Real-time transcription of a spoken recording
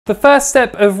The first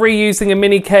step of reusing a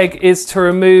mini keg is to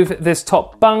remove this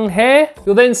top bung here.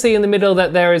 You'll then see in the middle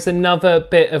that there is another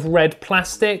bit of red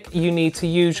plastic. You need to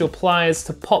use your pliers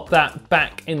to pop that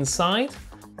back inside.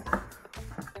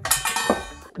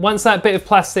 Once that bit of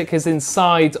plastic is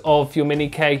inside of your mini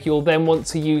keg, you'll then want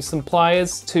to use some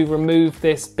pliers to remove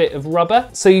this bit of rubber.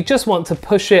 So you just want to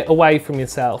push it away from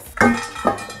yourself.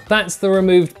 That's the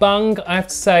removed bung. I have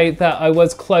to say that I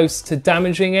was close to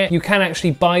damaging it. You can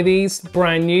actually buy these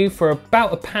brand new for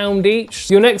about £1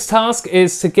 each. Your next task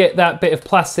is to get that bit of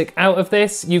plastic out of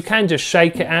this. You can just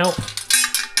shake it out.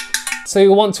 So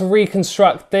you'll want to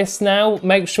reconstruct this now.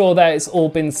 Make sure that it's all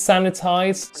been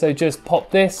sanitized. So just pop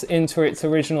this into its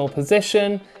original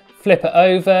position, flip it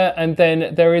over, and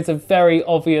then there is a very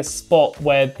obvious spot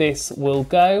where this will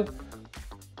go.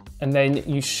 And then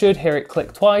you should hear it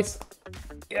click twice.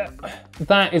 Yeah.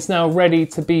 That is now ready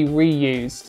to be reused.